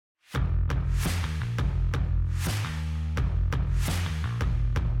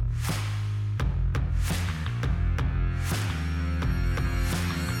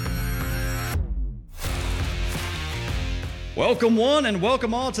Welcome one and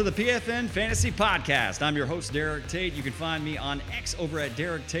welcome all to the PFN Fantasy Podcast. I'm your host, Derek Tate. You can find me on X over at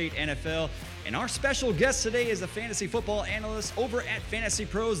Derek Tate NFL. And our special guest today is a fantasy football analyst over at Fantasy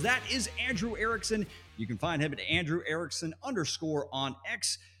Pros. That is Andrew Erickson. You can find him at Andrew Erickson _ on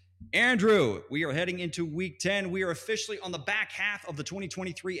X. Andrew, we are heading into week 10. We are officially on the back half of the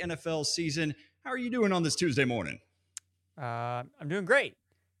 2023 NFL season. How are you doing on this Tuesday morning? I'm doing great.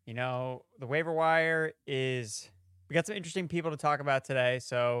 You know, the waiver wire we got some interesting people to talk about today.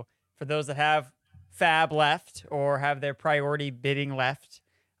 So for those that have fab left or have their priority bidding left,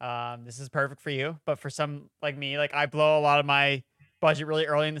 this is perfect for you. But for some like me, I blow a lot of my budget really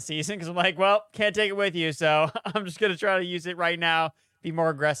early in the season because I'm like, well, can't take it with you. So I'm just going to try to use it right now, be more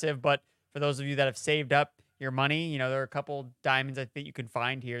aggressive. But for those of you that have saved up your money, you know, there are a couple diamonds I think you can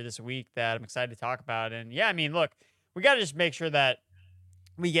find here this week that I'm excited to talk about. And yeah, I mean, look, we got to just make sure that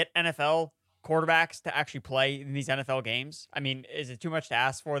we get NFL quarterbacks to actually play in these NFL games. I mean, is it too much to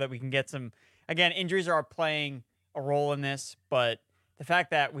ask for that we can get some, again, injuries are playing a role in this, but the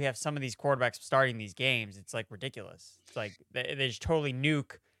fact that we have some of these quarterbacks starting these games, it's like ridiculous. It's like they just totally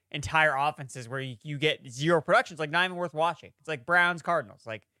nuke entire offenses where you get zero production. It's like not even worth watching. It's like Browns, Cardinals.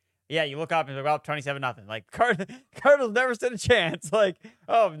 Like, yeah, you look up and it's like, well, 27-0. Like Cardinals never stood a chance. Like,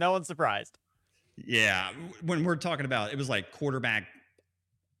 oh, no one's surprised. Yeah, when we're talking about, it was like quarterback,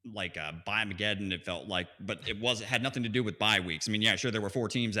 Bye-Mageddon, it felt like, but it had nothing to do with bye weeks. I mean, yeah, sure, there were 4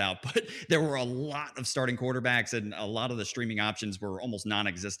 teams out, but there were a lot of starting quarterbacks, and a lot of the streaming options were almost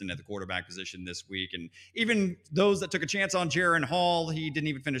non-existent at the quarterback position this week. And even those that took a chance on Jaron Hall, he didn't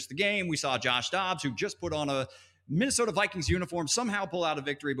even finish the game. We saw Josh Dobbs, who just put on a Minnesota Vikings uniform, somehow pull out a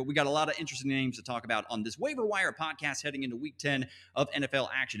victory, but we got a lot of interesting names to talk about on this Waiver Wire podcast heading into week 10 of NFL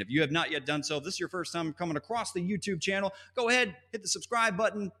action. If you have not yet done so, if this is your first time coming across the YouTube channel, go ahead, hit the subscribe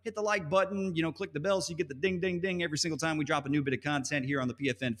button, hit the like button, click the bell so you get the ding, ding, ding every single time we drop a new bit of content here on the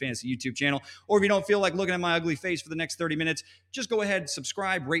PFN Fantasy YouTube channel. Or if you don't feel like looking at my ugly face for the next 30 minutes, just go ahead,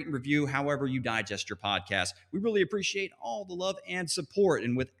 subscribe, rate, and review however you digest your podcast. We really appreciate all the love and support.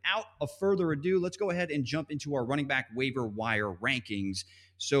 And without a further ado, let's go ahead and jump into our running back waiver wire rankings.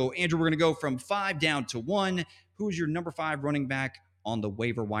 So, Andrew, we're going to go from 5 down to 1. Who's your number 5 running back on the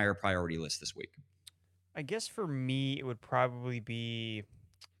waiver wire priority list this week? I guess for me, it would probably be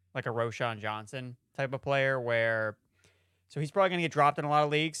like a Roschon Johnson type of player so he's probably going to get dropped in a lot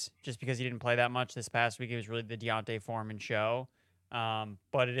of leagues just because he didn't play that much this past week. It was really the Deontay Foreman show.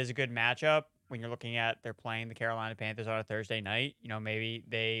 But it is a good matchup when you're looking at they're playing the Carolina Panthers on a Thursday night. You know, maybe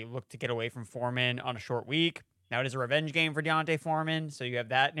they look to get away from Foreman on a short week. Now it is a revenge game for Deontay Foreman, so you have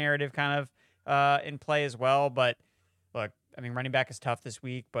that narrative kind of in play as well. But look, I mean, running back is tough this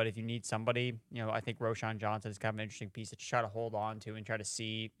week, but if you need somebody, I think Roschon Johnson is kind of an interesting piece to try to hold on to and try to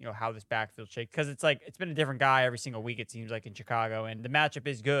see, how this backfield shakes. Because it's been a different guy every single week, it seems like, in Chicago. And the matchup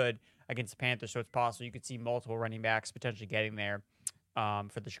is good against the Panthers, so it's possible you could see multiple running backs potentially getting there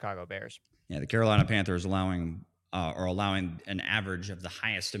for the Chicago Bears. Yeah, the Carolina Panthers allowing an average of the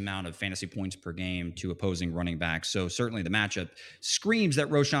highest amount of fantasy points per game to opposing running backs. So certainly the matchup screams that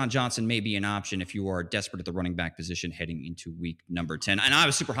Roschon Johnson may be an option if you are desperate at the running back position heading into week number 10. And I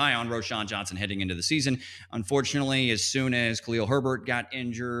was super high on Roschon Johnson heading into the season. Unfortunately, as soon as Khalil Herbert got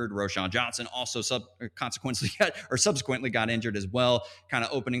injured, Roschon Johnson also subsequently got injured as well, kind of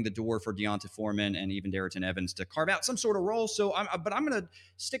opening the door for Deontay Foreman and even Darrynton Evans to carve out some sort of role. So I'm going to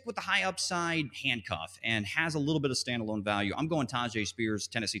stick with the high upside handcuff and has a little bit of standalone value. I'm going Tyjae Spears,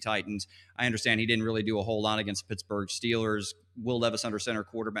 Tennessee Titans. I understand he didn't really do a whole lot against the Pittsburgh Steelers. Will Levis under center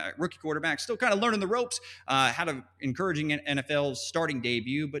rookie quarterback, still kind of learning the ropes. Had an encouraging NFL starting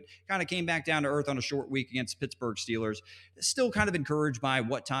debut, but kind of came back down to earth on a short week against Pittsburgh Steelers. Still kind of encouraged by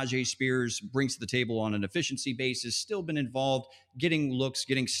what Tyjae Spears brings to the table on an efficiency basis. Still been involved, getting looks,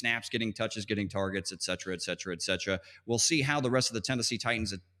 getting snaps, getting touches, getting targets, et cetera, et cetera, et cetera. We'll see how the rest of the Tennessee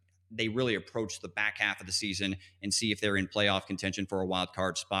Titans they really approach the back half of the season and see if they're in playoff contention for a wild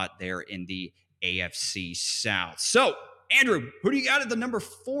card spot there in the AFC South. So, Andrew, who do you got at the number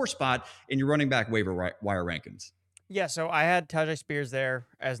 4 spot in your running back waiver wire rankings? Yeah, so I had Tyjae Spears there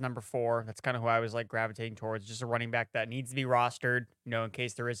as number 4. That's kind of who I was gravitating towards, just a running back that needs to be rostered, in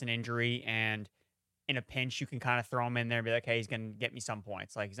case there is an injury, and in a pinch, you can kind of throw him in there and be like, hey, he's going to get me some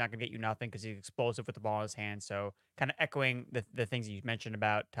points. Like, he's not going to get you nothing because he's explosive with the ball in his hand. So kind of echoing the things you mentioned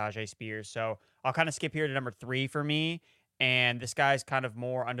about Tyjae Spears. So I'll kind of skip here to number 3 for me. And this guy's kind of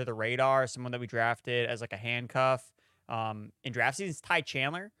more under the radar, someone that we drafted as like a handcuff in draft season. It's Ty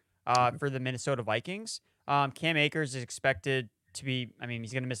Chandler for the Minnesota Vikings. Cam Akers is expected to be,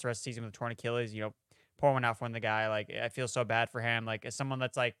 he's going to miss the rest of the season with a torn Achilles, pour one out for the guy. Like, I feel so bad for him. Like, as someone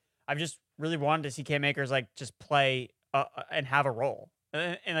that's like, I've just really wanted to see Cam Akers just play and have a role.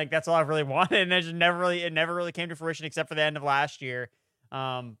 And like that's all I've really wanted, and it never really came to fruition except for the end of last year.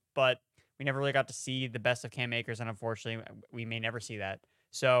 But we never really got to see the best of Cam Akers, and unfortunately, we may never see that.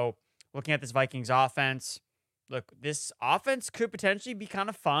 So looking at this Vikings offense, look, this offense could potentially be kind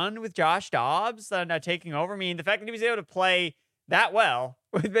of fun with Josh Dobbs now taking over. I mean, the fact that he was able to play that well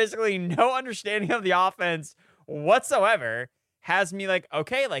with basically no understanding of the offense whatsoever has me like,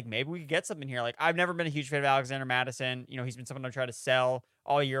 okay, like maybe we could get something here. Like I've never been a huge fan of Alexander Madison. You know, he's been someone I try to sell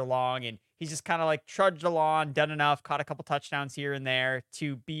all year long, and he's just kind of like trudged along, done enough, caught a couple touchdowns here and there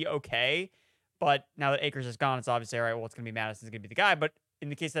to be okay. But now that Akers is gone, it's obviously all right. Well, it's gonna be Madison's gonna be the guy. But in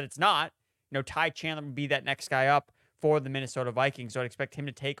the case that it's not, Ty Chandler would be that next guy up for the Minnesota Vikings. So I'd expect him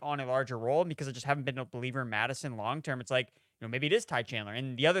to take on a larger role. And because I just haven't been a believer in Madison long term, it's like, maybe it is Ty Chandler.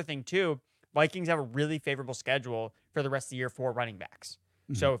 And the other thing too, Vikings have a really favorable schedule for the rest of the year for running backs.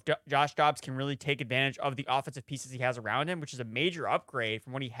 So if Josh Dobbs can really take advantage of the offensive pieces he has around him, which is a major upgrade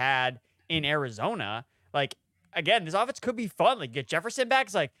from what he had in Arizona, like again, this offense could be fun. Like get Jefferson back.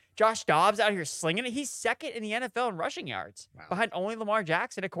 It's like Josh Dobbs out here slinging it. He's second in the NFL in rushing yards, behind only Lamar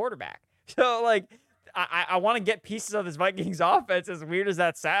Jackson at quarterback. So like I want to get pieces of this Vikings offense, as weird as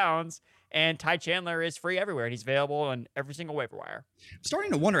that sounds. And Ty Chandler is free everywhere, and he's available on every single waiver wire. I'm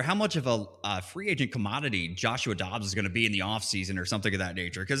starting to wonder how much of a free agent commodity Joshua Dobbs is going to be in the offseason or something of that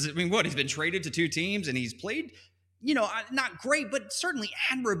nature. Because, I mean, he's been traded to two teams, and he's played, not great, but certainly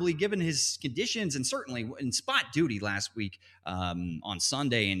admirably given his conditions, and certainly in spot duty last week on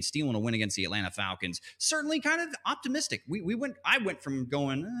Sunday and stealing a win against the Atlanta Falcons. Certainly kind of optimistic. I went from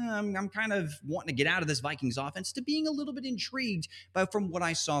going, I'm kind of wanting to get out of this Vikings offense to being a little bit intrigued from what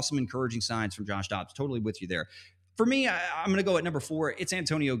I saw, some encouraging signs from Josh Dobbs. Totally with you there. For me, I'm going to go at number 4. It's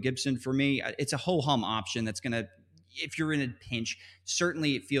Antonio Gibson. For me, it's a ho-hum option that's going to, if you're in a pinch,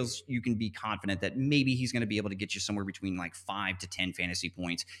 certainly it feels you can be confident that maybe he's going to be able to get you somewhere between like 5 to 10 fantasy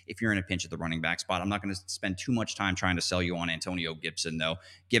points if you're in a pinch at the running back spot. I'm not going to spend too much time trying to sell you on Antonio Gibson, though,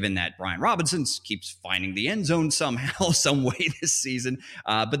 given that Brian Robinson keeps finding the end zone somehow, some way this season.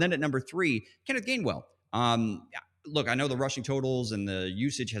 But then at number 3, Kenneth Gainwell. Look, I know the rushing totals and the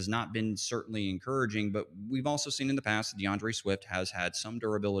usage has not been certainly encouraging, but we've also seen in the past that DeAndre Swift has had some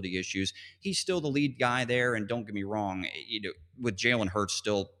durability issues. He's still the lead guy there, and don't get me wrong, with Jalen Hurts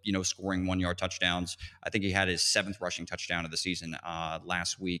still, scoring 1-yard touchdowns. I think he had his 7th rushing touchdown of the season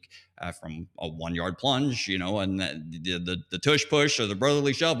last week from a 1-yard plunge, and the tush push or the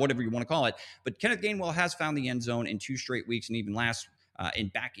brotherly shove, whatever you want to call it. But Kenneth Gainwell has found the end zone in 2 straight weeks, and even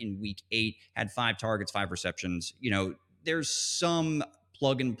back in week 8, had 5 targets, 5 receptions. There's some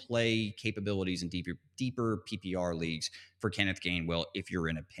plug and play capabilities in deeper PPR leagues for Kenneth Gainwell if you're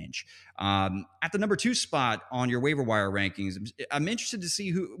in a pinch. At the number 2 spot on your waiver wire rankings, I'm interested to see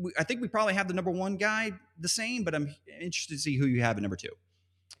who. I think we probably have the number 1 guy the same, but I'm interested to see who you have at number 2.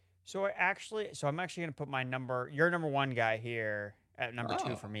 So I'm actually going to put your number 1 guy here at number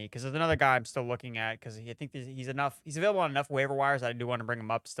 2 for me, because there's another guy I'm still looking at, because I think he's available on enough waiver wires that I do want to bring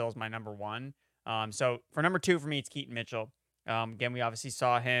him up still as my number 1. So for number 2 for me, it's Keaton Mitchell. Again, we obviously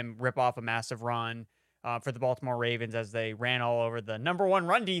saw him rip off a massive run for the Baltimore Ravens as they ran all over the number 1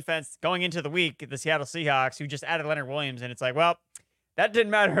 run defense going into the week, the Seattle Seahawks, who just added Leonard Williams. And it's like, well, that didn't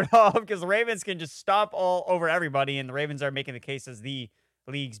matter at all, because the Ravens can just stomp all over everybody, and the Ravens are making the case as the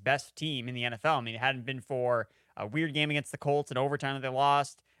league's best team in the NFL. I mean, it hadn't been for a weird game against the Colts in overtime that they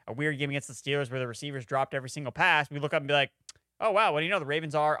lost, a weird game against the Steelers where the receivers dropped every single pass. We look up and be like, oh, wow, what do you know? The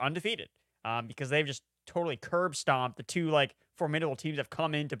Ravens are undefeated because they've just totally curb stomped the 2 formidable teams that have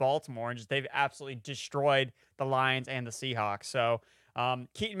come into Baltimore, and they've absolutely destroyed the Lions and the Seahawks. So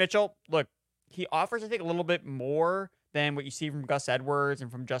Keaton Mitchell, look, he offers, I think, a little bit more than what you see from Gus Edwards and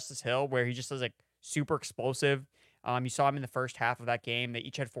from Justice Hill, where he just is like super explosive. You saw him in the first half of that game. They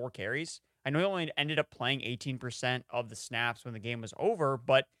each had 4 carries. I know he only ended up playing 18% of the snaps when the game was over,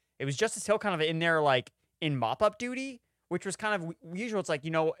 but it was Justice Hill kind of in there like in mop-up duty, which was kind of usual. It's like,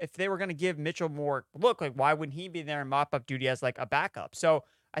 if they were going to give Mitchell more look, like why wouldn't he be there in mop-up duty as like a backup? So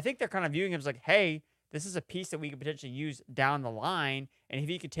I think they're kind of viewing him as like, hey, this is a piece that we could potentially use down the line. And if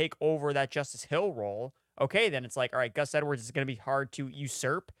he could take over that Justice Hill role, okay, then it's like, all right, Gus Edwards is going to be hard to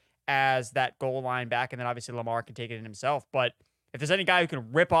usurp as that goal line back. And then obviously Lamar can take it in himself. But if there's any guy who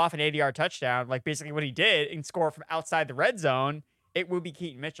can rip off an 80-yard touchdown, like basically what he did, and score from outside the red zone, it will be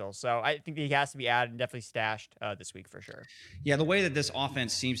Keaton Mitchell. So I think that he has to be added and definitely stashed this week for sure. Yeah, the way that this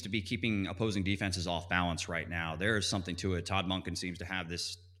offense seems to be keeping opposing defenses off balance right now, there is something to it. Todd Monken seems to have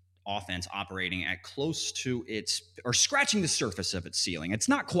this offense operating at close to or scratching the surface of its ceiling. It's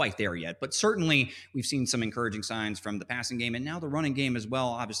not quite there yet, but certainly we've seen some encouraging signs from the passing game and now the running game as well.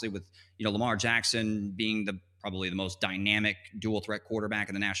 Obviously with, Lamar Jackson being the probably the most dynamic dual threat quarterback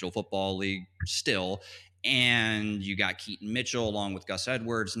in the National Football League still. And you got Keaton Mitchell along with Gus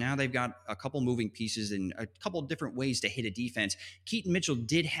Edwards. Now they've got a couple moving pieces and a couple different ways to hit a defense. Keaton Mitchell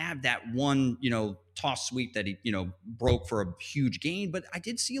did have that one, toss sweep that he, broke for a huge gain, but I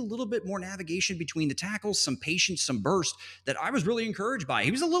did see a little bit more navigation between the tackles, some patience, some burst that I was really encouraged by. He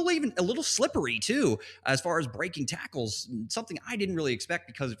was a little slippery too, as far as breaking tackles, something I didn't really expect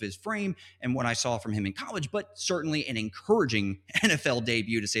because of his frame and what I saw from him in college, but certainly an encouraging NFL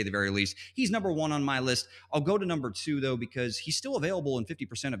debut to say the very least. He's number one on my list. I'll go to number two though, because he's still available in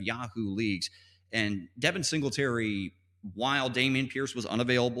 50% of Yahoo leagues. And Devin Singletary, while Dameon Pierce was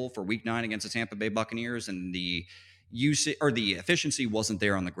unavailable for week 9 against the Tampa Bay Buccaneers, and the usage or the efficiency wasn't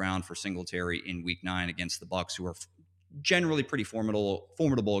there on the ground for Singletary in week 9 against the Bucs, who are generally pretty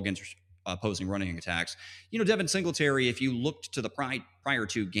formidable against opposing running attacks. Devin Singletary, if you looked to the prior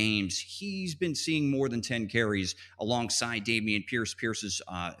two games, he's been seeing more than 10 carries alongside Dameon Pierce. Pierce's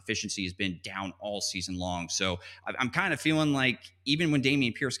efficiency has been down all season long. So I'm kind of feeling like even when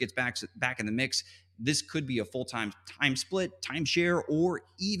Dameon Pierce gets back in the mix, this could be a full-time time split, timeshare, or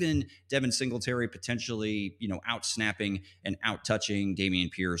even Devin Singletary potentially, out-snapping and out-touching Dameon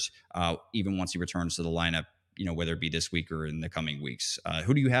Pierce even once he returns to the lineup, whether it be this week or in the coming weeks.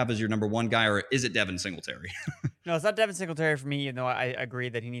 Who do you have as your number one guy, or is it Devin Singletary? No, it's not Devin Singletary for me, even though I agree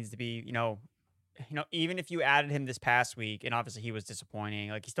that he needs to be, even if you added him this past week, and obviously he was disappointing,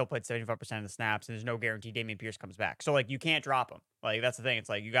 like he still played 75% of the snaps, and there's no guarantee Dameon Pierce comes back. So like you can't drop him. Like that's the thing. It's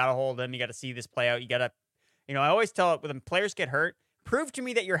like you gotta hold him, you gotta see this play out. You gotta, I always tell it when players get hurt, prove to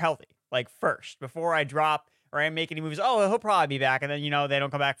me that you're healthy, like first, before I drop or I make any moves. Oh, he'll probably be back, and then they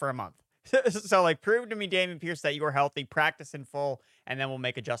don't come back for a month. So like prove to me, Dameon Pierce, that you're healthy, practice in full, and then we'll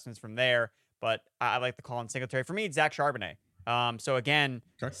make adjustments from there. But I like to call on Singletary. For me, it's Zach Charbonnet. So again,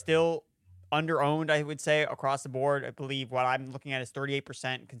 Okay. still under-owned, I would say, across the board. I believe what I'm looking at is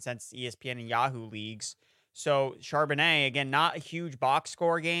 38% consensus ESPN and Yahoo leagues. So Charbonnet, again, not a huge box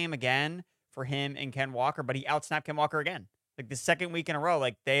score game, again, for him and Ken Walker, but he outsnapped Ken Walker again. Like the second week in a row,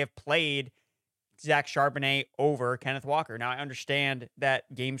 like they have played Zach Charbonnet over Kenneth Walker. Now, I understand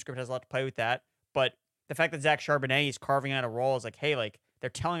that game script has a lot to play with that, but the fact that Zach Charbonnet is carving out a role is like, hey, like they're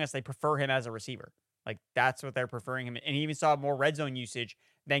telling us they prefer him as a receiver. Like that's what they're preferring him. And he even saw more red zone usage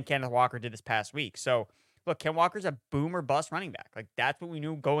than Kenneth Walker did this past week. So look, Ken Walker's a boom or bust running back. Like that's what we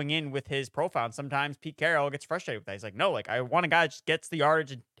knew going in with his profile. And sometimes Pete Carroll gets frustrated with that. He's like, no, like I want a guy that just gets the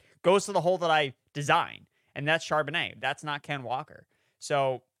yardage and goes to the hole that I designed. And that's Charbonnet. That's not Ken Walker.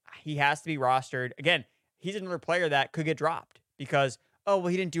 So he has to be rostered. Again, he's another player that could get dropped because, oh, well,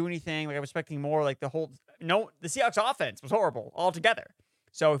 he didn't do anything. Like I was expecting more. Like the Seahawks offense was horrible altogether.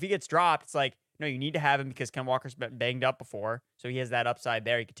 So if he gets dropped, it's like, no, you need to have him because Ken Walker's been banged up before. So he has that upside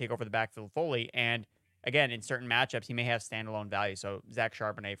there. He could take over the backfield fully. And again, in certain matchups, he may have standalone value. So Zach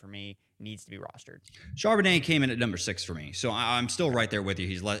Charbonnet for me needs to be rostered. Charbonnet came in at number 6 for me, so I'm still right there with you.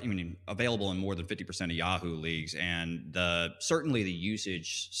 He's available in more than 50% of Yahoo leagues, and certainly the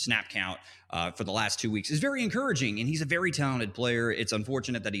usage snap count for the last 2 weeks is very encouraging. And he's a very talented player. It's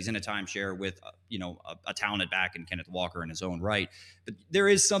unfortunate that he's in a timeshare with a talented back in Kenneth Walker in his own right. But there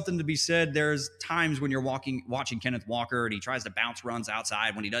is something to be said. There's times when you're watching Kenneth Walker and he tries to bounce runs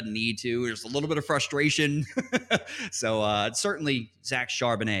outside when he doesn't need to. There's a little bit of frustration. So certainly Zach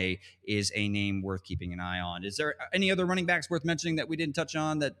Charbonnet is a name worth keeping an eye on. Is there any other running backs worth mentioning that we didn't touch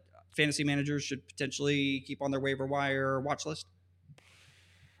on that fantasy managers should potentially keep on their waiver wire watch list?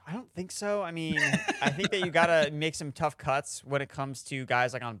 I don't think so. I mean, I think that you got to make some tough cuts when it comes to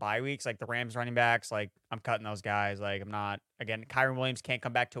guys like on bye weeks, like the Rams running backs. Like I'm cutting those guys. Like I'm not, again, Kyron Williams can't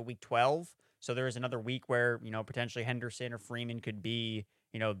come back till week 12. So there is another week where, potentially Henderson or Freeman could be,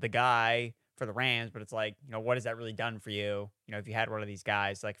 the guy for the Rams, but it's like, what has that really done for you? If you had one of these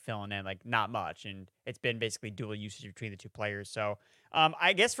guys like filling in, like not much. And it's been basically dual usage between the two players. So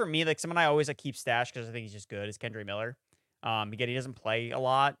I guess for me, like someone I always like keep stashed because I think he's just good is Kendra Miller. Again, he doesn't play a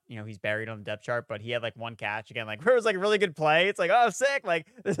lot. He's buried on the depth chart, but he had like one catch again, like where it was like a really good play. It's like, oh, sick. Like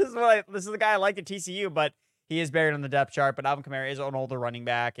this is the guy I liked at TCU, but he is buried on the depth chart. But Alvin Kamara is an older running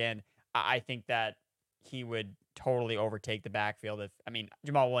back, and I think that he would totally overtake the backfield.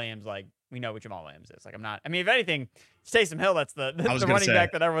 Jamal Williams, like we know what Jamal Williams is. Like if anything, it's Taysom Hill. That's the running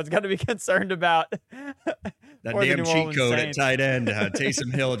back that everyone's going to be concerned about. That damn cheat code at tight end,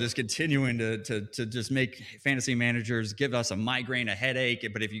 Taysom Hill, just continuing to just make fantasy managers give us a migraine, a headache.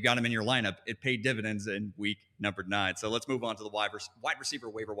 But if you got him in your lineup, it paid dividends in week number 9. So let's move on to the wide receiver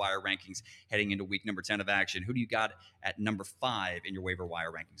waiver wire rankings heading into week number 10 of action. Who do you got at number 5 in your waiver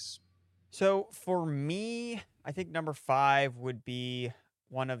wire rankings? So for me, I think number 5 would be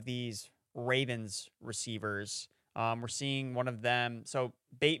one of these Ravens receivers. We're seeing one of them. So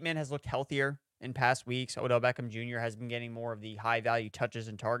Bateman has looked healthier in past weeks. Odell Beckham Jr. has been getting more of the high value touches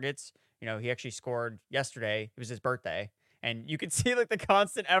and targets. He actually scored yesterday. It was his birthday. And you could see like the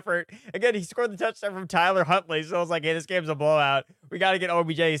constant effort. Again, he scored the touchdown from Tyler Huntley. So I was like, hey, this game's a blowout. We got to get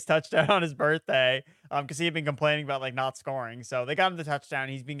OBJ's touchdown on his birthday. Because he had been complaining about like not scoring. So they got him the touchdown.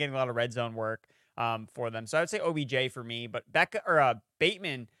 He's been getting a lot of red zone work for them. So I would say OBJ for me. But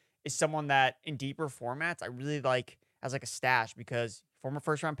Bateman is someone that in deeper formats I really like as like a stash because former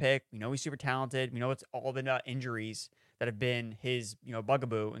first round pick. We know he's super talented. We know it's all been injuries that have been his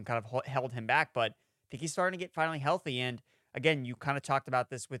bugaboo and kind of held him back. But I think he's starting to get finally healthy. And again, you kind of talked about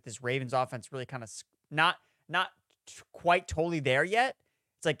this with this Ravens offense really kind of not quite totally there yet.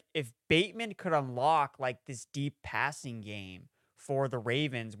 It's like if Bateman could unlock like this deep passing game for the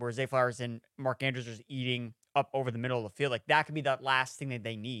Ravens, where Zay Flowers and Mark Andrews are just eating up over the middle of the field, like that could be that last thing that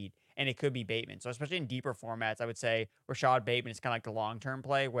they need. And it could be Bateman. So especially in deeper formats, I would say Rashad Bateman is kind of like the long-term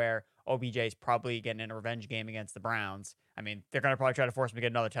play where OBJ is probably getting in a revenge game against the Browns. I mean, they're going to probably try to force him to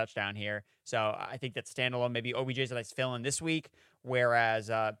get another touchdown here. So I think that standalone, maybe OBJ is a nice fill-in this week,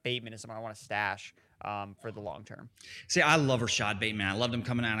 whereas Bateman is someone I want to stash for the long term. See, I love Rashad Bateman. I loved him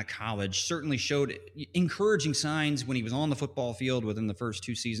coming out of college. Certainly showed encouraging signs when he was on the football field within the first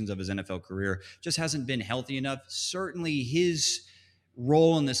 2 seasons of his NFL career. Just hasn't been healthy enough. Certainly his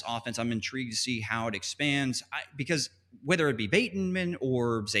role in this offense, I'm intrigued to see how it expands because whether it be Bateman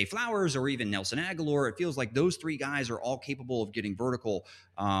or Zay Flowers or even Nelson Aguilar, it feels like those 3 guys are all capable of getting vertical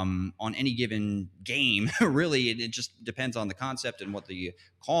on any given game. Really, it just depends on the concept and what the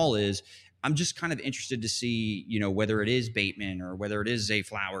call is. I'm just kind of interested to see, whether it is Bateman or whether it is Zay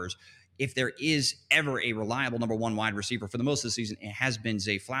Flowers. If there is ever a reliable number 1 wide receiver for the most of the season, it has been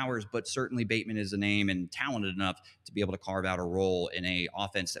Zay Flowers, but certainly Bateman is a name and talented enough to be able to carve out a role in a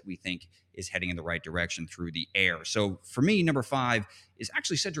offense that we think is heading in the right direction through the air. So for me, number 5 is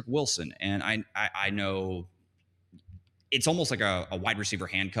actually Cedric Wilson. And I know it's almost like a wide receiver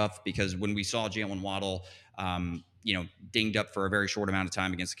handcuff because when we saw Jalen Waddle, dinged up for a very short amount of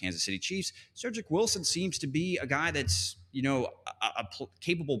time against the Kansas City Chiefs, Cedric Wilson seems to be a guy that's,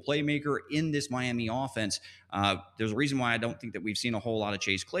 capable playmaker in this Miami offense. There's a reason why I don't think that we've seen a whole lot of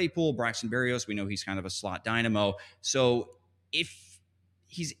Chase Claypool, Braxton Berrios. We know he's kind of a slot dynamo. So if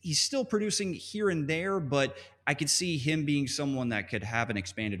he's still producing here and there, but I could see him being someone that could have an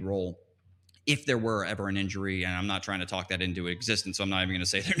expanded role if there were ever an injury, and I'm not trying to talk that into existence, so I'm not even going to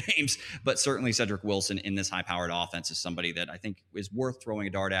say their names, but certainly Cedric Wilson in this high-powered offense is somebody that I think is worth throwing a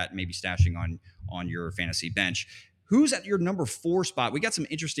dart at and maybe stashing on your fantasy bench. Who's at your number 4 spot? We got some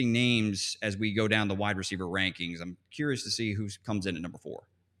interesting names as we go down the wide receiver rankings. I'm curious to see who comes in at number 4.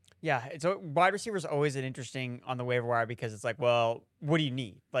 Yeah, so wide receiver is always an interesting on the waiver wire because it's like, well, what do you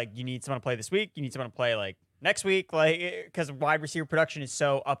need? Like, you need someone to play this week. You need someone to play like next week, like because wide receiver production is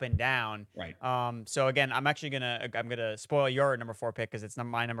so up and down. Right. So again, I'm gonna spoil your number 4 pick because it's not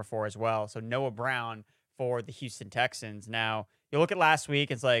my number 4 as well. So Noah Brown for the Houston Texans. Now you look at last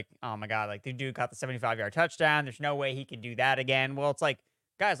week, it's like, oh my god, like the dude got the 75-yard touchdown. There's no way he could do that again. Well, it's like,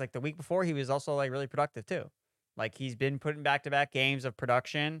 guys, like the week before he was also like really productive too. Like he's been putting back-to-back games of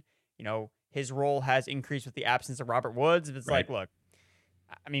production. His role has increased with the absence of Robert Woods. It's Right. like, look,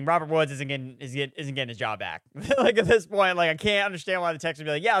 I mean, Robert Woods isn't getting his job back. Like at this point, like I can't understand why the Texans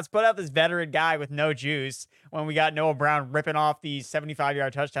would be like, yeah, let's put out this veteran guy with no juice when we got Noah Brown ripping off these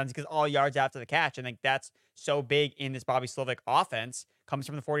 75-yard touchdowns because all yards after the catch. I think that's so big in this Bobby Slovic offense comes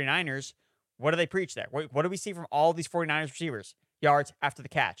from the 49ers. What do they preach there? What do we see from all these 49ers receivers? Yards after the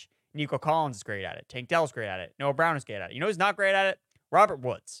catch. Nico Collins is great at it. Tank Dell's great at it. Noah Brown is great at it. Who's not great at it? Robert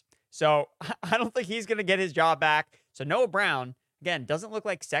Woods. So I don't think he's going to get his job back. So Noah Brown, again, doesn't look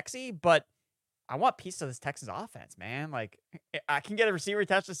like sexy, but I want piece of this Texans offense, man. Like, I can get a receiver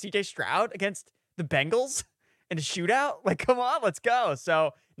attached to CJ Stroud against the Bengals in a shootout. Like, come on, let's go.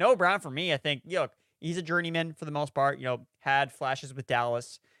 So Noah Brown for me, I think, look, he's a journeyman for the most part, had flashes with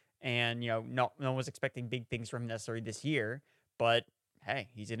Dallas and, no one was expecting big things from him necessarily this year, but hey,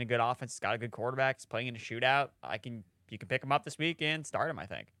 he's in a good offense. He's got a good quarterback. He's playing in a shootout. You can pick him up this week and start him, I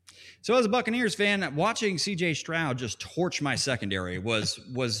think. So as a Buccaneers fan, watching CJ Stroud just torch my secondary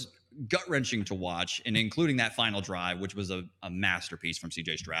was gut-wrenching to watch, and including that final drive, which was a masterpiece from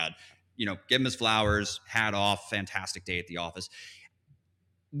CJ Stroud. Give him his flowers, hat off, fantastic day at the office.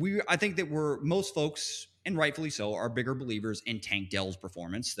 I think that most folks, and rightfully so, are bigger believers in Tank Dell's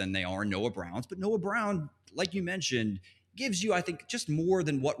performance than they are Noah Brown's. But Noah Brown, like you mentioned, gives you, I think, just more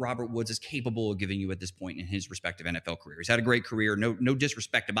than what Robert Woods is capable of giving you at this point in his respective NFL career. He's had a great career. No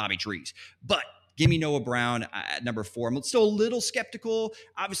disrespect to Bobby Trees, but Give me Noah Brown at number 4. I'm still a little skeptical.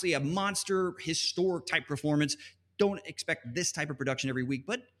 Obviously, a monster, historic type performance. Don't expect this type of production every week,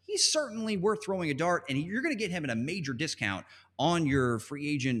 but he's certainly worth throwing a dart, and you're going to get him at a major discount on your free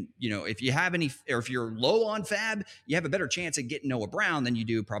agent. If you have any, or if you're low on fab, you have a better chance at getting Noah Brown than you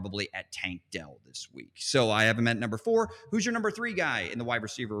do probably at Tank Dell this week. So I have him at number 4. Who's your number 3 guy in the wide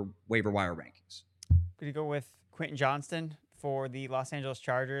receiver waiver wire rankings? Going to go with Quentin Johnston for the Los Angeles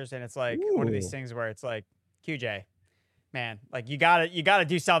Chargers, and it's like one of these things where it's like, QJ, man, like you gotta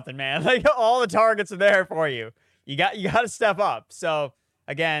do something, man. Like all the targets are there for you. You got to step up. So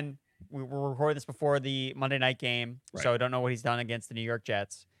again, we recorded this before the Monday night game, right. So I don't know what he's done against the New York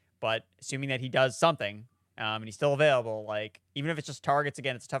Jets, but assuming that he does something, and he's still available, like even if it's just targets,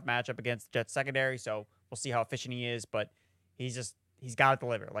 again, it's a tough matchup against the Jets secondary, so we'll see how efficient he is, but he's got to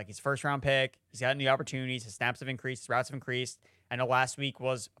deliver. Like he's first round pick. He's gotten the opportunities. His snaps have increased. His routes have increased. I know last week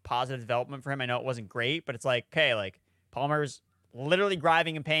was a positive development for him. I know it wasn't great, but it's like, okay, like Palmer's literally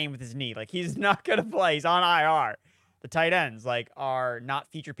grinding in pain with his knee. Like he's not going to play. He's on IR. The tight ends are not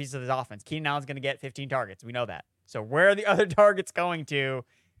featured pieces of his offense. Keenan Allen's going to get 15 targets. We know that. So where are the other targets going to?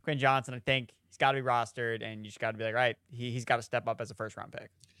 Quinn Johnson, I think he's got to be rostered, and you just got to be like, right, he's got to step up as a first round pick.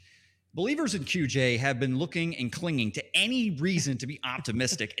 Believers in QJ have been looking and clinging to any reason to be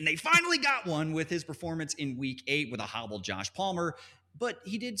optimistic, and they finally got one with his performance in Week 8 with a hobbled Josh Palmer. But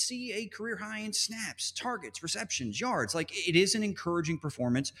he did see a career high in snaps, targets, receptions, yards. Like, it is an encouraging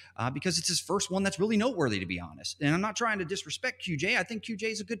performance because it's his first one that's really noteworthy, to be honest. And I'm not trying to disrespect QJ. I think QJ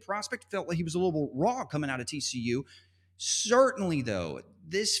is a good prospect. Felt like he was a little raw coming out of TCU. Certainly, though,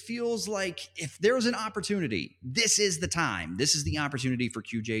 this feels like if there's an opportunity, this is the time. This is the opportunity for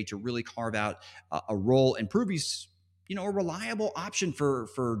QJ to really carve out a role and prove he's a reliable option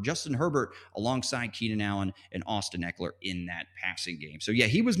for Justin Herbert alongside Keenan Allen and Austin Eckler in that passing game. So, yeah,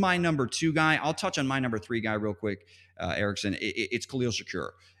 he was my number 2 guy. I'll touch on my number 3 guy real quick, Erickson. It's Khalil Shakir.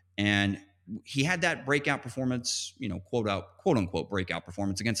 And he had that breakout performance, quote unquote breakout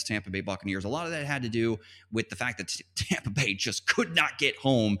performance against the Tampa Bay Buccaneers. A lot of that had to do with the fact that Tampa Bay just could not get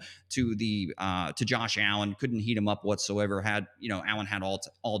home to Josh Allen, couldn't heat him up whatsoever. Allen had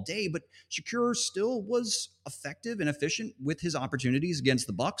all day, but Shakir still was effective and efficient with his opportunities against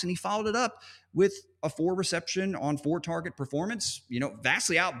the Bucs, and he followed it up with a 4 reception on 4 target performance.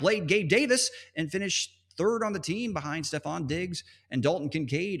 Vastly outplayed Gabe Davis and finished 3rd on the team behind Stephon Diggs and Dalton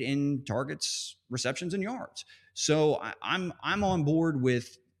Kincaid in targets, receptions, and yards. So I'm on board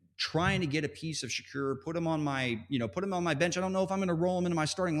with trying to get a piece of Shakir, put him on my bench. I don't know if I'm going to roll him into my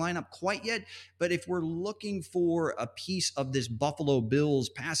starting lineup quite yet, but if we're looking for a piece of this Buffalo Bills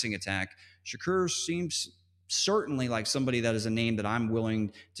passing attack, Shakir seems certainly like somebody that is a name that I'm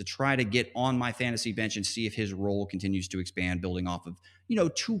willing to try to get on my fantasy bench and see if his role continues to expand, building off of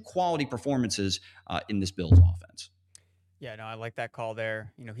 2 quality performances in this Bills offense. Yeah, no, I like that call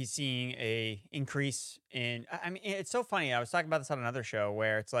there. He's seeing a increase in. I mean, it's so funny. I was talking about this on another show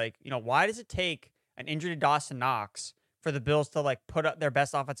where it's like, why does it take an injury to Dawson Knox for the Bills to put up their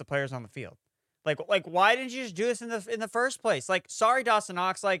best offensive players on the field? Like why didn't you just do this in the first place? Sorry, Dawson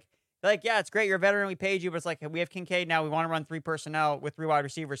Knox. Yeah, it's great. You're a veteran. We paid you, but it's like, we have Kincaid now. We want to run 3 personnel with 3 wide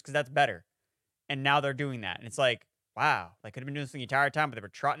receivers because that's better. And now they're doing that. And it's like, wow, they could have been doing this the entire time, but they were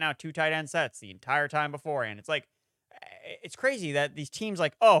trotting out 2 tight end sets the entire time beforehand. It's like, it's crazy that these teams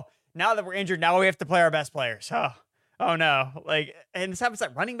now that we're injured, now we have to play our best players. Oh no. And this happens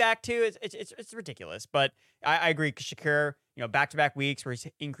at running back too. It's ridiculous. But I agree. Shakir, back-to-back weeks where he's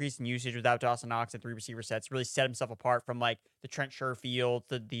increased in usage without Dawson Knox and 3 receiver sets, really set himself apart from the Trent Sherfield,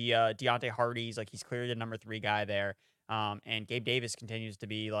 the Deontay Hardys. He's clearly the number 3 guy there. And Gabe Davis continues to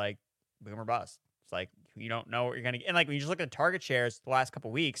be boom or bust. It's you don't know what you're going to get. And when you just look at the target shares the last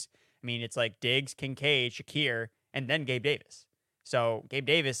couple weeks, I mean, it's Diggs, Kincaid, Shakir, and then Gabe Davis. So Gabe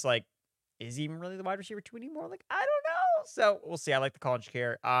Davis, is he even really the wide receiver 2 anymore? I don't know. So we'll see. I like the call on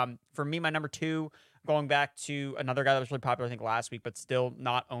Shakir. For me, my number 2, going back to another guy that was really popular, I think, last week, but still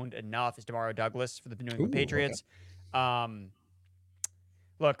not owned enough, is Demario Douglas for the New England Patriots. Okay.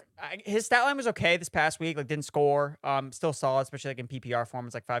 Look, his stat line was okay this past week. Didn't score. Still solid, especially in PPR form.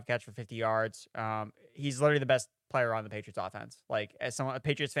 It's 5 catch for 50 yards. He's literally the best player on the Patriots offense. As a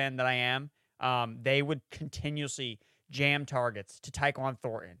Patriots fan that I am, they would continuously jam targets to Tyquan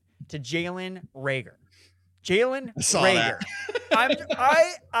Thornton, to Jalen Reagor. Jalen Reagor.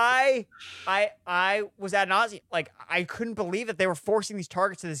 I was at nauseam. I couldn't believe that they were forcing these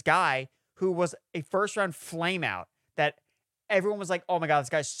targets to this guy who was a first-round flameout that everyone was like, oh my God, this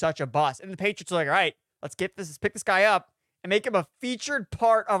guy's such a bust. And the Patriots were like, all right, let's pick this guy up and make him a featured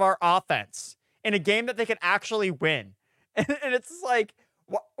part of our offense in a game that they could actually win. And it's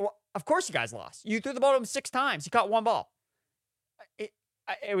Of course you guys lost. You threw the ball to him 6 times. He caught one ball.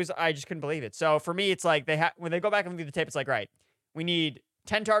 I just couldn't believe it. So for me, it's like when they go back and do the tape, it's like, right, we need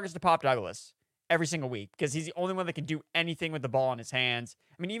 10 targets to Pop Douglas every single week because he's the only one that can do anything with the ball in his hands.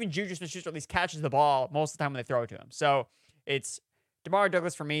 I mean, even Juju Smith-Schuster at least catches the ball most of the time when they throw it to him. So it's DeMar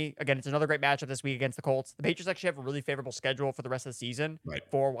Douglas for me. Again, it's another great matchup this week against the Colts. The Patriots actually have a really favorable schedule for the rest of the season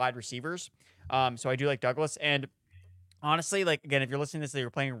for wide receivers. So I do like Douglas. And honestly, like, again, if you're listening to this, you're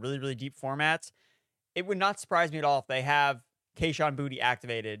playing really, really deep formats, it would not surprise me at all if they have Kayshon Boutte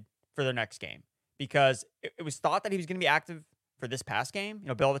activated for their next game because it was thought that he was going to be active for this past game. You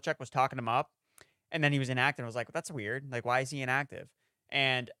know, Bill Belichick was talking him up and then he was inactive. I was like, well, that's weird. Like, why is he inactive?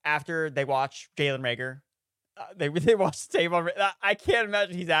 And after they watched Jalen Reagor, they watched tape on. I can't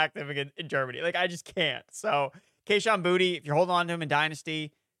imagine he's active again in Germany. Like, I just can't. So Kayshon Boutte, if you're holding on to him in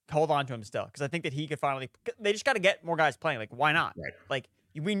Dynasty, hold on to him still because I think that he could finally. They just got to get more guys playing. Like, why not? Right. Like,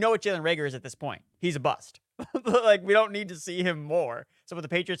 we know what Jalen Reagor is at this point. He's a bust. Like, we don't need to see him more. So with the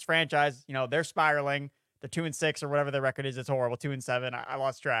Patriots franchise, you know, they're spiraling. They're 2-6 or whatever their record is. It's horrible. 2-7. I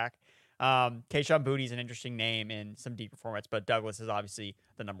lost track. Kayshon Boutte is an interesting name in some deeper formats, but Douglas is obviously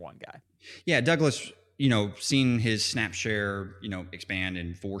the number one guy. Yeah, Douglas, you know, seen his snap share, you know, expand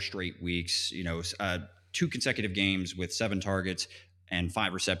in 4 straight weeks, you know, 2 consecutive games with 7 targets and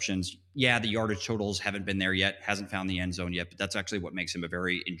 5 receptions. Yeah, the yardage totals haven't been there yet, hasn't found the end zone yet, but that's actually what makes him a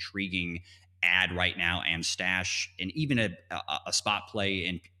very intriguing add right now and stash and even a spot play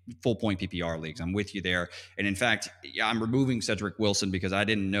in full point PPR leagues. I'm with you there. And in fact, I'm removing Cedric Wilson because I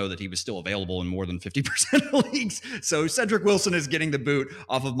didn't know that he was still available in more than 50% of leagues. So Cedric Wilson is getting the boot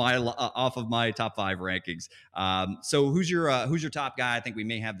off of my top 5 rankings. So who's your top guy? I think we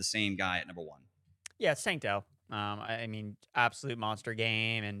may have the same guy at number 1. Yeah, it's Tank Dell. I mean, absolute monster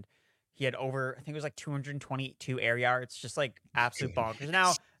game. And he had over, I think it was like 222 air yards, just like absolute bonkers.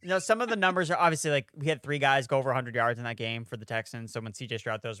 Now, you know, some of the numbers are obviously like we had 3 guys go over 100 yards in that game for the Texans. So when CJ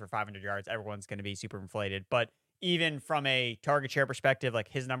Stroud throws for 500 yards, everyone's going to be super inflated. But even from a target share perspective, like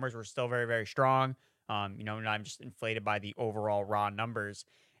his numbers were still very, very strong. You know, and I'm just inflated by the overall raw numbers.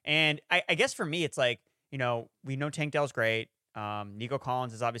 And I guess for me, it's like, you know, we know Tank Dell's great. Nico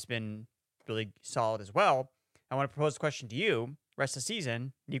Collins has obviously been really solid as well. I want to propose a question to you. Rest of the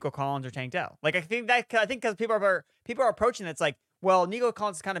season, Nico Collins or Tank Dell? Like, I think because people are approaching it, it's like, well, Nico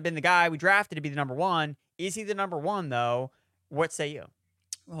Collins has kind of been the guy we drafted to be the number 1. Is he the number 1 though? What say you?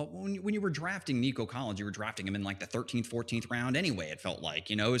 Well, when you were drafting Nico Collins, you were drafting him in like the 13th, 14th round anyway, it felt like,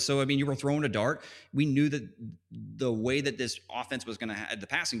 you know? So, I mean, you were throwing a dart. We knew that the way that this offense was going to have the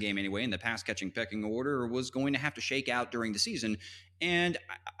passing game anyway, and the pass catching pecking order was going to have to shake out during the season. And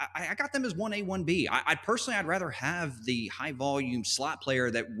I got them as 1A, 1B. I'd rather have the high volume slot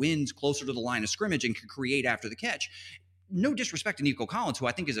player that wins closer to the line of scrimmage and can create after the catch. No disrespect to Nico Collins, who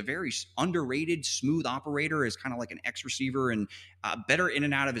I think is a very underrated, smooth operator, is kind of like an X receiver and better in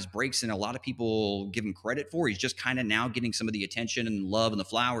and out of his breaks than a lot of people give him credit for. He's just kind of now getting some of the attention and love and the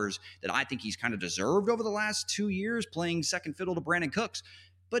flowers that I think he's kind of deserved over the last 2 years, playing second fiddle to Brandon Cooks.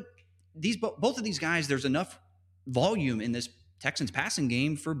 But both of these guys, there's enough volume in this Texans passing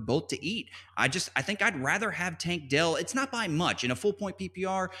game for both to eat. I think I'd rather have Tank Dell. It's not by much. In a full point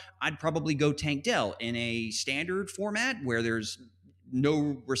PPR, I'd probably go Tank Dell. In a standard format where there's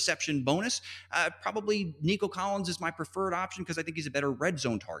no reception bonus, probably Nico Collins is my preferred option because I think he's a better red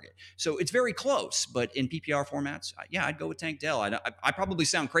zone target. So it's very close, but in PPR formats, yeah, I'd go with Tank Dell. I probably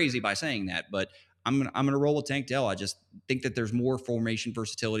sound crazy by saying that, but I'm gonna roll with Tank Dell. I just think that there's more formation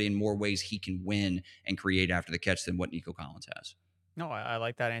versatility and more ways he can win and create after the catch than what Nico Collins has. No, I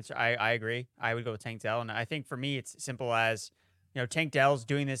like that answer. I agree. I would go with Tank Dell, and I think for me it's simple as, you know, Tank Dell's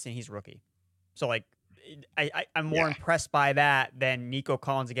doing this and he's a rookie, so like I'm more impressed by that than Nico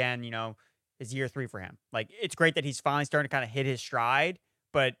Collins. Again, you know, is year 3 for him. Like, it's great that he's finally starting to kind of hit his stride,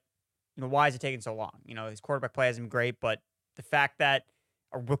 but you know, why is it taking so long? You know, his quarterback play hasn't been great, but the fact that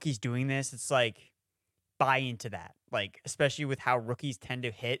a rookie's doing this, it's like, buy into that, like, especially with how rookies tend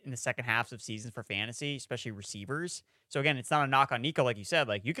to hit in the second halves of seasons for fantasy, especially receivers. So again, it's not a knock on Nico, like you said.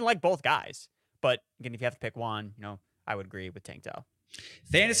 Like, you can like both guys, but again, if you have to pick one, you know, I would agree with Tank Dell.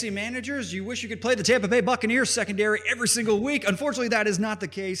 Fantasy managers, you wish you could play the Tampa Bay Buccaneers secondary every single week. Unfortunately, that is not the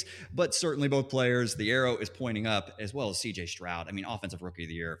case, but certainly both players, the arrow is pointing up, as well as CJ Stroud. I mean, offensive rookie of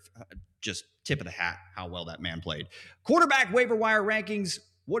the year, just tip of the hat how well that man played. Quarterback waiver wire rankings.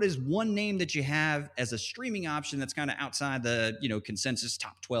 What is one name that you have as a streaming option that's kind of outside the, you know, consensus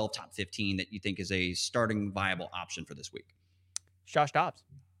top 12, top 15 that you think is a starting viable option for this week? Josh Dobbs.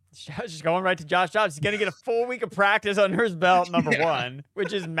 Just going right to Josh Dobbs. He's going to get a full week of practice under his belt, number 1,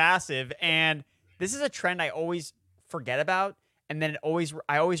 which is massive. And this is a trend I always forget about. And then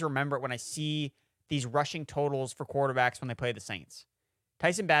I always remember it when I see these rushing totals for quarterbacks when they play the Saints.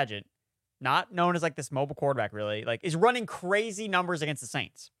 Tyson Badgett, not known as like this mobile quarterback really, like is running crazy numbers against the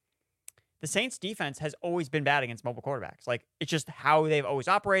Saints. The Saints defense has always been bad against mobile quarterbacks. Like it's just how they've always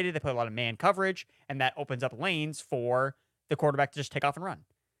operated. They play a lot of man coverage, and that opens up lanes for the quarterback to just take off and run.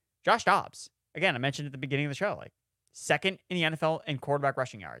 Josh Dobbs, again, I mentioned at the beginning of the show, like second in the NFL in quarterback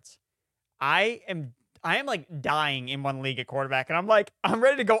rushing yards. I am like dying in one league at quarterback, and I'm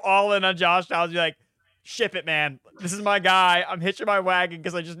ready to go all in on Josh Dobbs. Be like, ship it, man. This is my guy. I'm hitching my wagon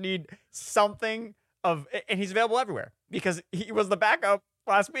because I just need something of, and he's available everywhere because he was the backup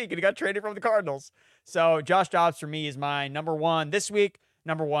last week and he got traded from the Cardinals. So Josh Dobbs for me is my number one this week,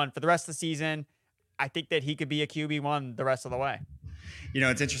 number one for the rest of the season. I think that he could be a QB1 the rest of the way.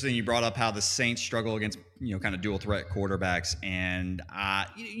 It's interesting you brought up how the Saints struggle against, kind of dual threat quarterbacks. And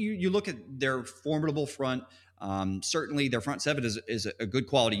you look at their formidable front. Certainly their front seven is a good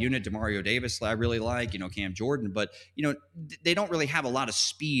quality unit. DeMario Davis, I really like, Cam Jordan, but, they don't really have a lot of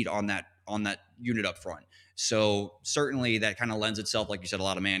speed on that unit up front. So certainly that kind of lends itself, like you said, a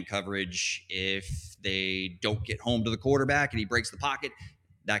lot of man coverage. If they don't get home to the quarterback and he breaks the pocket,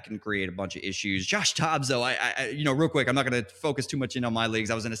 that can create a bunch of issues. Josh Dobbs, though, I real quick, I'm not going to focus too much in on my leagues.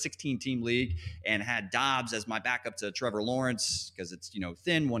 I was in a 16-team league and had Dobbs as my backup to Trevor Lawrence because it's,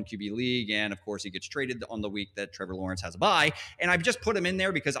 thin, one QB league. And, of course, he gets traded on the week that Trevor Lawrence has a bye. And I've just put him in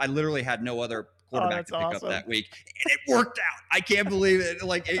there because I literally had no other quarterback to pick up that week. And it worked out. I can't believe it.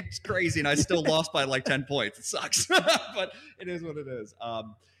 Like, it's crazy. And I still lost by like 10 points. It sucks. But it is what it is.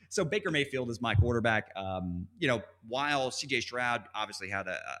 So Baker Mayfield is my quarterback. While C.J. Stroud obviously had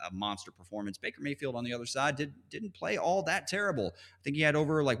a monster performance, Baker Mayfield on the other side didn't play all that terrible. I think he had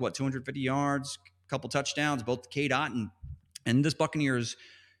over 250 yards, a couple touchdowns, both K-Dot and this Buccaneers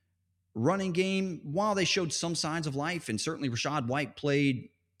running game. While they showed some signs of life, and certainly Rachaad White played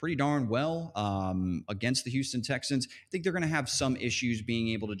pretty darn well against the Houston Texans. I think they're going to have some issues being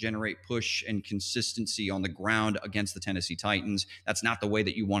able to generate push and consistency on the ground against the Tennessee Titans. That's not the way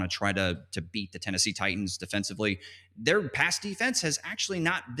that you want to try to beat the Tennessee Titans defensively. Their pass defense has actually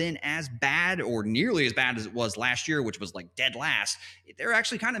not been as bad or nearly as bad as it was last year, which was like dead last. They're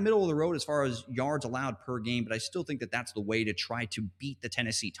actually kind of middle of the road as far as yards allowed per game, but I still think that that's the way to try to beat the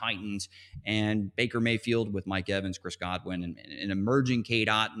Tennessee Titans. And Baker Mayfield with Mike Evans, Chris Godwin, and an emerging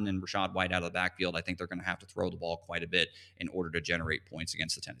K-Dot and Rachaad White out of the backfield, I think they're going to have to throw the ball quite a bit in order to generate points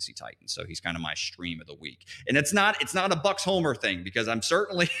against the Tennessee Titans. So he's kind of my stream of the week. And it's not a Bucks homer thing because I'm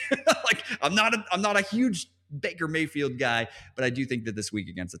certainly I'm not a huge Baker Mayfield guy, but I do think that this week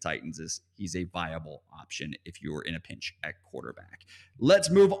against the Titans he's a viable option if you're in a pinch at quarterback. Let's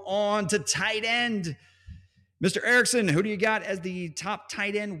move on to tight end. Mr. Erickson, who do you got as the top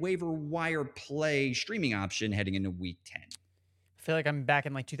tight end waiver wire play streaming option heading into week 10? I feel like I'm back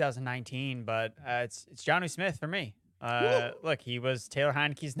in 2019, but it's Jonnu Smith for me. Look, he was Taylor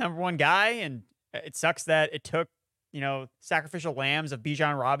Heineke's number one guy, and it sucks that it took sacrificial lambs of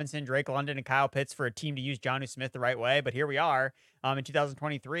Bijan Robinson, Drake London, and Kyle Pitts for a team to use Jonnu Smith the right way. But here we are in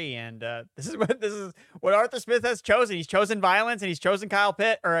 2023, and this is what Arthur Smith has chosen. He's chosen violence, and he's chosen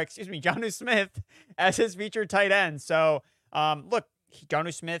Jonnu Smith as his featured tight end. So look,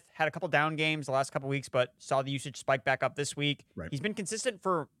 Jonnu Smith had a couple down games the last couple weeks, but saw the usage spike back up this week. Right. He's been consistent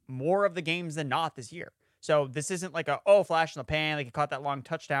for more of the games than not this year. So this isn't like flash in the pan, like he caught that long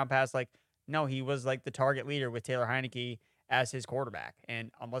touchdown pass. No, he was like the target leader with Taylor Heineke as his quarterback.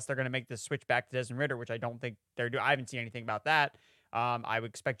 And unless they're going to make the switch back to Desmond Ridder, which I don't think they're doing, I haven't seen anything about that. I would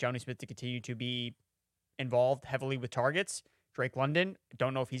expect Jonnu Smith to continue to be involved heavily with targets. Drake London,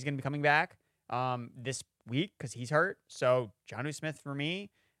 don't know if he's going to be coming back this week because he's hurt. So Jonnu Smith for me,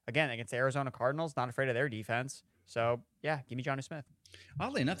 again, against the Arizona Cardinals, not afraid of their defense. So yeah, give me Jonnu Smith.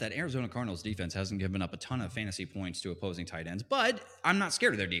 Oddly enough, that Arizona Cardinals defense hasn't given up a ton of fantasy points to opposing tight ends, but I'm not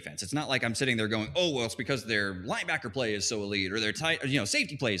scared of their defense. It's not like I'm sitting there going, oh, well, it's because their linebacker play is so elite or their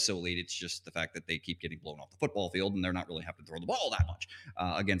safety play is so elite. It's just the fact that they keep getting blown off the football field and they're not really having to throw the ball that much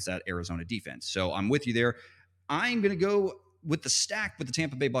against that Arizona defense. So I'm with you there. I'm going to go with the stack with the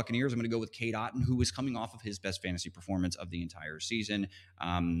Tampa Bay Buccaneers. I'm going to go with K-Dot, who is coming off of his best fantasy performance of the entire season.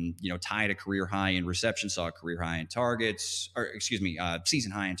 Tied a career high in reception, saw a career high in targets,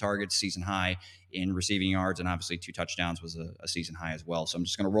 season high in targets, season high in receiving yards, and obviously 2 touchdowns was a season high as well. So I'm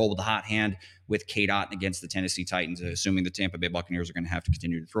just going to roll with the hot hand with K-Dot against the Tennessee Titans, assuming the Tampa Bay Buccaneers are going to have to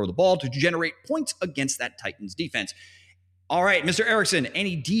continue to throw the ball to generate points against that Titans defense. All right, Mr. Erickson,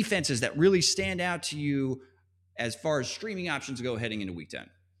 any defenses that really stand out to you as far as streaming options go heading into week 10? I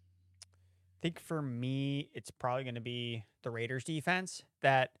think for me, it's probably going to be the Raiders defense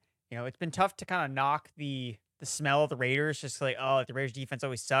that, it's been tough to kind of knock the the smell of the Raiders, just like, oh, the Raiders defense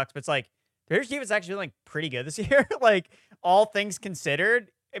always sucks. But it's like the Raiders defense is actually like pretty good this year. Like all things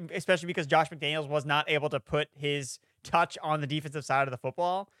considered, especially because Josh McDaniels was not able to put his touch on the defensive side of the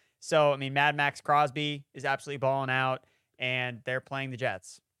football. So, I mean, Mad Max Crosby is absolutely balling out, and they're playing the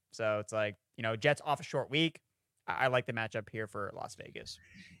Jets. So it's like, Jets off a short week. I like the matchup here for Las Vegas.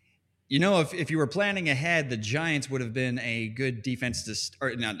 If you were planning ahead, the Giants would have been a good defense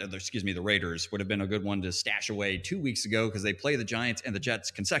the Raiders would have been a good one to stash away 2 weeks ago because they play the Giants and the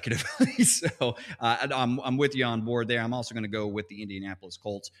Jets consecutively. So I'm with you on board there. I'm also going to go with the Indianapolis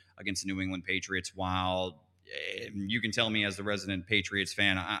Colts against the New England Patriots. While you can tell me as the resident Patriots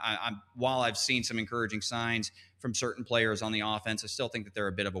fan, while I've seen some encouraging signs from certain players on the offense, I still think that they're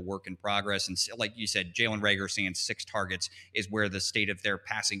a bit of a work in progress. And like you said, Jalen Reagor seeing 6 targets is where the state of their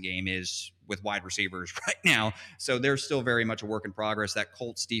passing game is with wide receivers right now. So they're still very much a work in progress. That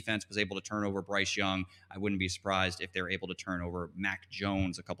Colts defense was able to turn over Bryce Young. I wouldn't be surprised if they're able to turn over Mac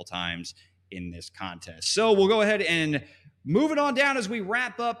Jones a couple times in this contest. So we'll go ahead and move it on down as we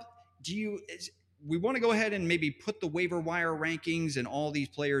wrap up. We want to go ahead and maybe put the waiver wire rankings and all these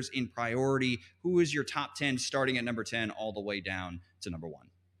players in priority. Who is your top 10 starting at number 10 all the way down to number 1?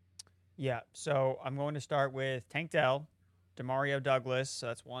 Yeah, so I'm going to start with Tank Dell, Demario Douglas. So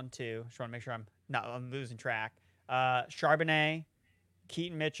that's 1, 2. Just want to make sure I'm losing track. Charbonnet,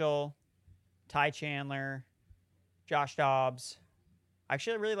 Keaton Mitchell, Ty Chandler, Josh Dobbs.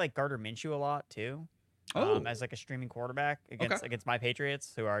 Actually, I really like Gardner Minshew a lot too. As like a streaming quarterback against my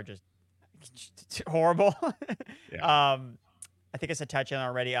Patriots, who are just horrible. Yeah. I think I said Ty Chandler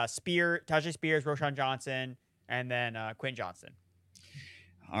already. Tajay Spears, Roschon Johnson, and then Quentin Johnston.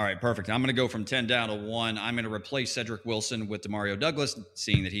 All right, perfect. I'm going to go from 10 down to 1. I'm going to replace Cedric Wilson with Demario Douglas,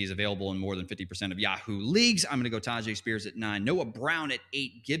 seeing that he's available in more than 50% of Yahoo leagues. I'm going to go Tajay Spears at 9, Noah Brown at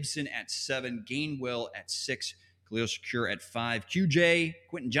 8, Gibson at 7, Gainwell at 6, Khalil Shakir at 5, QJ,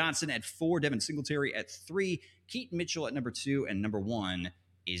 Quentin Johnston at 4, Devin Singletary at 3, Keaton Mitchell at number 2, and number 1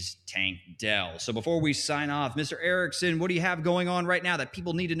 is Tank Dell. So before we sign off, Mr. Erickson, what do you have going on right now that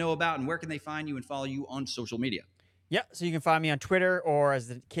people need to know about, and where can they find you and follow you on social media? Yeah, so you can find me on Twitter, or as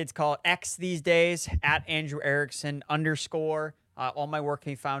the kids call it, X these days, at Andrew Erickson _. All my work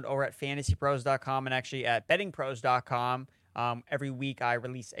can be found over at fantasypros.com and actually at bettingpros.com. Every week I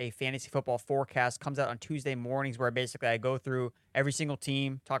release a fantasy football forecast. Comes out on Tuesday mornings, where basically I go through every single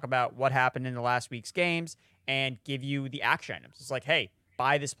team, talk about what happened in the last week's games, and give you the action items. It's like, hey,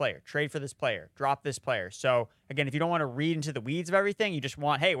 buy this player, trade for this player, drop this player. So again, if you don't want to read into the weeds of everything, you just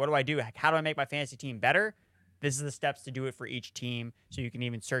want, hey, what do I do? How do I make my fantasy team better? This is the steps to do it for each team. So you can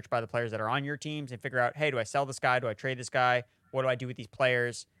even search by the players that are on your teams and figure out, hey, do I sell this guy? Do I trade this guy? What do I do with these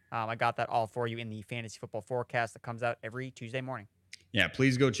players? I got that all for you in the fantasy football forecast that comes out every Tuesday morning. Yeah,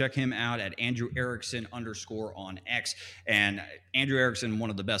 please go check him out at Andrew Erickson _ on X. And Andrew Erickson, one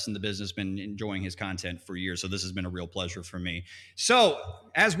of the best in the business, been enjoying his content for years. So this has been a real pleasure for me. So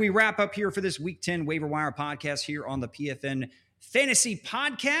as we wrap up here for this Week 10 Waiver Wire podcast here on the PFN Fantasy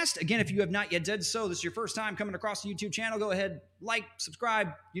Podcast. Again, if you have not yet done so, this is your first time coming across the YouTube channel, go ahead, like, subscribe,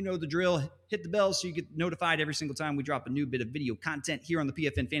 you know the drill, hit the bell so you get notified every single time we drop a new bit of video content here on the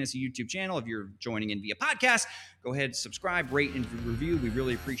PFN Fantasy YouTube channel. If you're joining in via podcast, go ahead, subscribe, rate, and review. We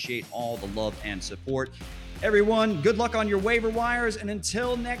really appreciate all the love and support. Everyone, good luck on your waiver wires, and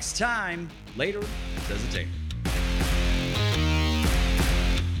until next time, later, it says a tape.